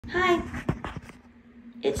Hi,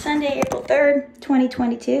 it's Sunday, April 3rd,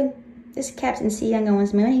 2022. This is Captain C. Young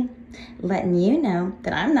Owens Mooney, letting you know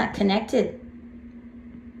that I'm not connected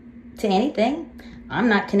to anything. I'm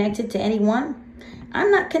not connected to anyone. I'm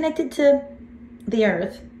not connected to the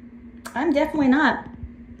earth. I'm definitely not.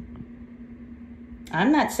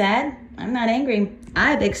 I'm not sad. I'm not angry.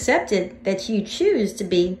 I've accepted that you choose to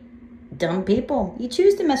be dumb people. You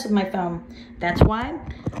choose to mess with my phone. That's why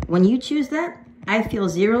when you choose that, I feel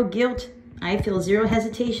zero guilt. I feel zero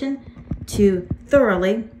hesitation to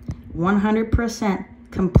thoroughly, 100%,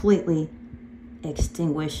 completely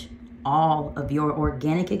extinguish all of your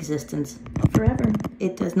organic existence forever.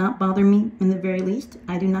 It does not bother me in the very least.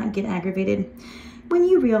 I do not get aggravated when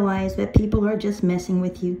you realize that people are just messing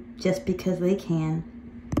with you just because they can.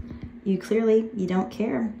 You don't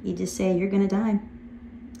care. You just say you're gonna die.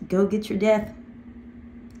 Go get your death.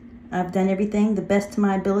 I've done everything the best to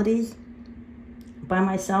my abilities by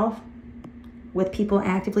myself with people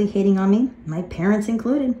actively hating on me, my parents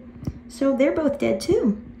included. So they're both dead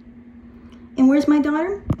too. And where's my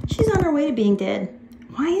daughter? She's on her way to being dead.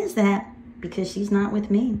 Why is that? Because she's not with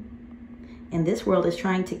me. And this world is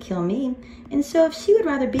trying to kill me. And so if she would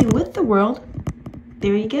rather be with the world,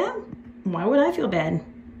 there you go. Why would I feel bad?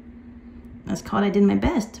 That's called I did my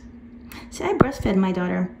best. See, I breastfed my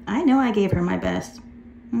daughter. I know I gave her my best.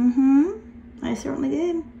 I certainly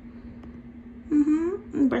did.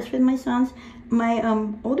 Breastfed my sons. My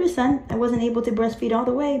older son, I wasn't able to breastfeed all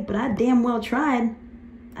the way, but I damn well tried.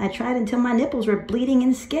 I tried until my nipples were bleeding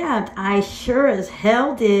and scabbed. I sure as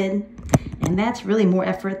hell did. And that's really more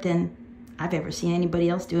effort than I've ever seen anybody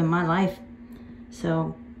else do in my life.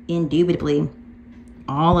 So, indubitably,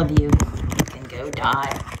 all of you can go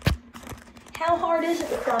die. How hard is it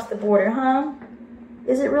to cross the border, huh?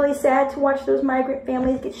 Is it really sad to watch those migrant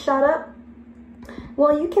families get shot up?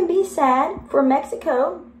 Well, you can be sad for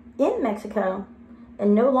Mexico, in Mexico,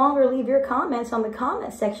 and no longer leave your comments on the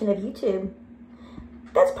comment section of YouTube.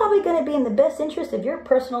 That's probably going to be in the best interest of your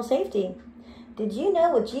personal safety. Did you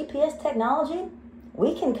know with GPS technology,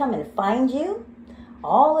 we can come and find you?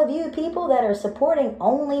 All of you people that are supporting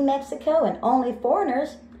only Mexico and only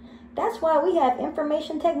foreigners, that's why we have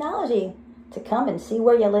information technology to come and see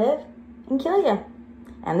where you live and kill you.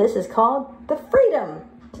 And this is called the freedom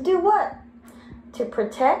to do what? To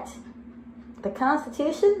protect the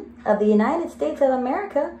Constitution of the United States of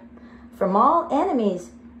America from all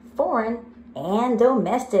enemies, foreign and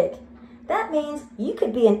domestic. That means you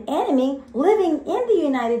could be an enemy living in the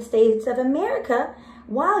United States of America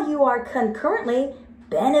while you are concurrently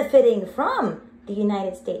benefiting from the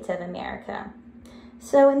United States of America.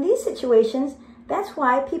 So in these situations, that's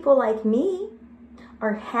why people like me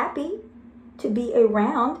are happy to be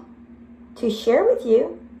around to share with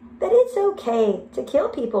you that it's okay to kill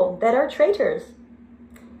people that are traitors.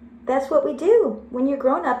 That's what we do. When you're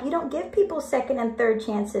grown up, you don't give people second and third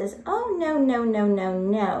chances. Oh, no, no, no, no,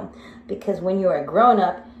 no. Because when you're a grown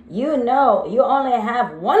up, you know you only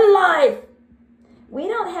have one life. We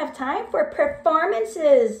don't have time for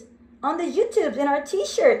performances on the YouTubes and our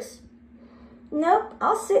t-shirts. Nope,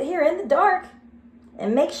 I'll sit here in the dark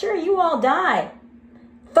and make sure you all die.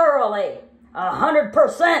 Thoroughly,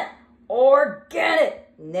 100% organic.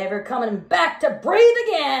 Never coming back to breathe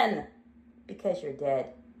again because you're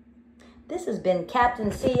dead. This has been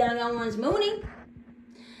Captain C. Young Owens Mooney.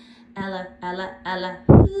 Allah, Allah, Allah,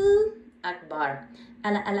 Hu Akbar.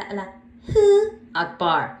 Allah, Allah, Allah, Hu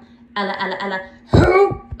Akbar. Allah, Allah, Allah,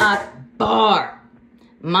 Hu Akbar.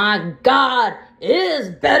 My God is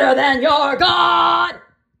better than your God.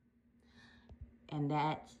 And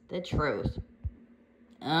that's the truth.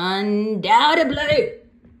 Undoubtedly,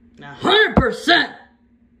 100%.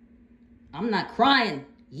 I'm not crying.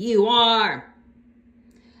 You are.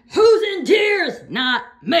 Who's in tears? Not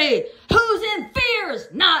me. Who's in fears?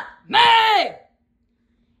 Not me.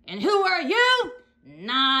 And who are you?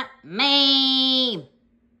 Not me.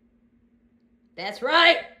 That's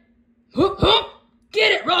right. Whoop, whoop.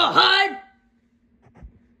 Get it, rawhide.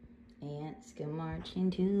 Ants go marching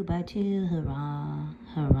 2 by 2, hurrah,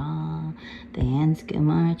 hurrah. The ants go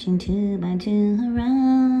marching 2 by 2,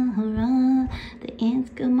 hurrah, hurrah. The ants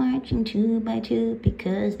go marching 2 by 2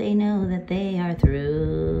 because they know that they are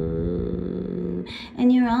through.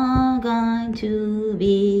 And you're all going to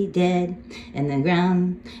be dead in the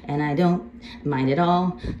ground. And I don't mind at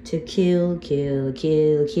all to kill, kill,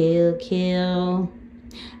 kill, kill, kill.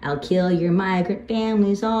 I'll kill your migrant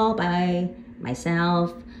families all by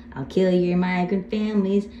myself. I'll kill your migrant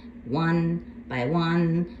families one by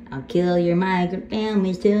one. I'll kill your migrant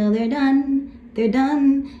families till they're done. they're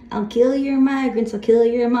done. I'll kill your migrants, I'll kill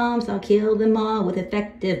your moms, I'll kill them all with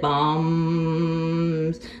effective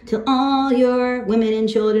bombs. Till all your women and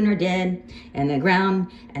children are dead in the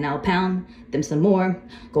ground, and I'll pound them some more,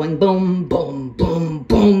 going boom, boom, boom,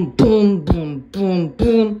 boom, boom, boom, boom,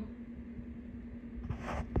 boom.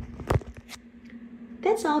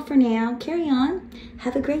 That's all for now. Carry on.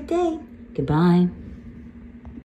 Have a great day. Goodbye.